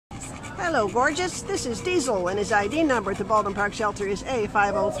Hello, gorgeous. This is Diesel, and his ID number at the Baldwin Park Shelter is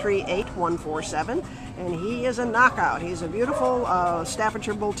A5038147, and he is a knockout. He's a beautiful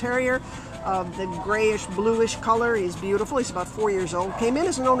Staffordshire Bull Terrier of the grayish-bluish color. He's beautiful. He's about 4 years old. Came in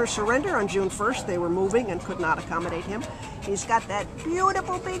as an owner surrender on June 1st. They were moving and could not accommodate him. He's got that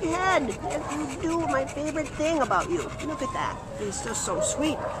beautiful big head. You do my favorite thing about you. Look at that. He's just so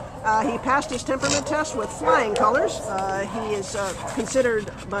sweet. He passed his temperament test with flying colors. He is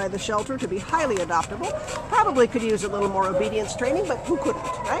considered by the shelter to be highly adoptable. Probably could use a little more obedience training, but who couldn't,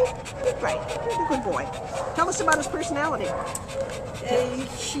 right? Right. He's a good boy. Tell us about his personality.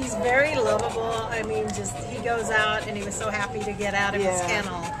 He's very lovable. I mean, just he goes out and he was so happy to get out of his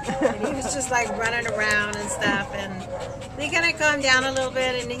kennel. And he was just like running around and stuff. And he kind of calmed down a little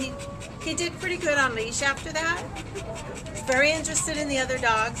bit, and he did pretty good on leash after that. He's very interested in the other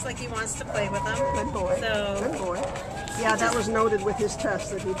dogs, like he wants to play with them. Good boy. So, good boy. Yeah, that was noted with his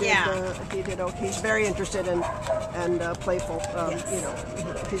test that he did. He did okay. He's very interested and playful. You know,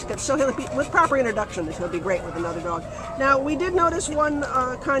 he's good. So he'll be, with proper introduction, he'll be great with another dog. Now we did notice one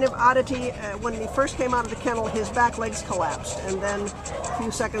kind of oddity when he first came out of the kennel. His back legs collapsed, and then a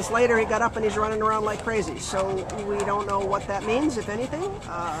few seconds later he got up and he's running around like crazy. So we don't know what that means, if anything.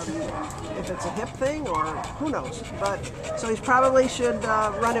 If it's a hip thing or who knows. But so he probably should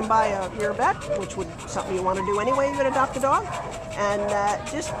run him by your vet, which would something you want to do anyway. You would adopt a dog, and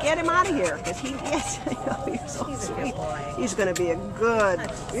just get him out of here because he's so sweet. A good boy. He's going to be a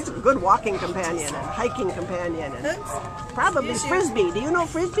good walking companion and hiking companion, and probably frisbee. Do you know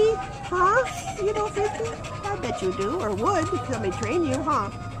frisbee? Huh? Do you know frisbee? I bet you do, or would. Somebody train you, huh?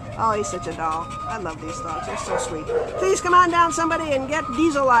 Oh, he's such a doll. I love these dogs. They're so sweet. Please come on down, somebody, and get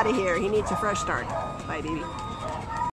Diesel out of here. He needs a fresh start. Bye, baby.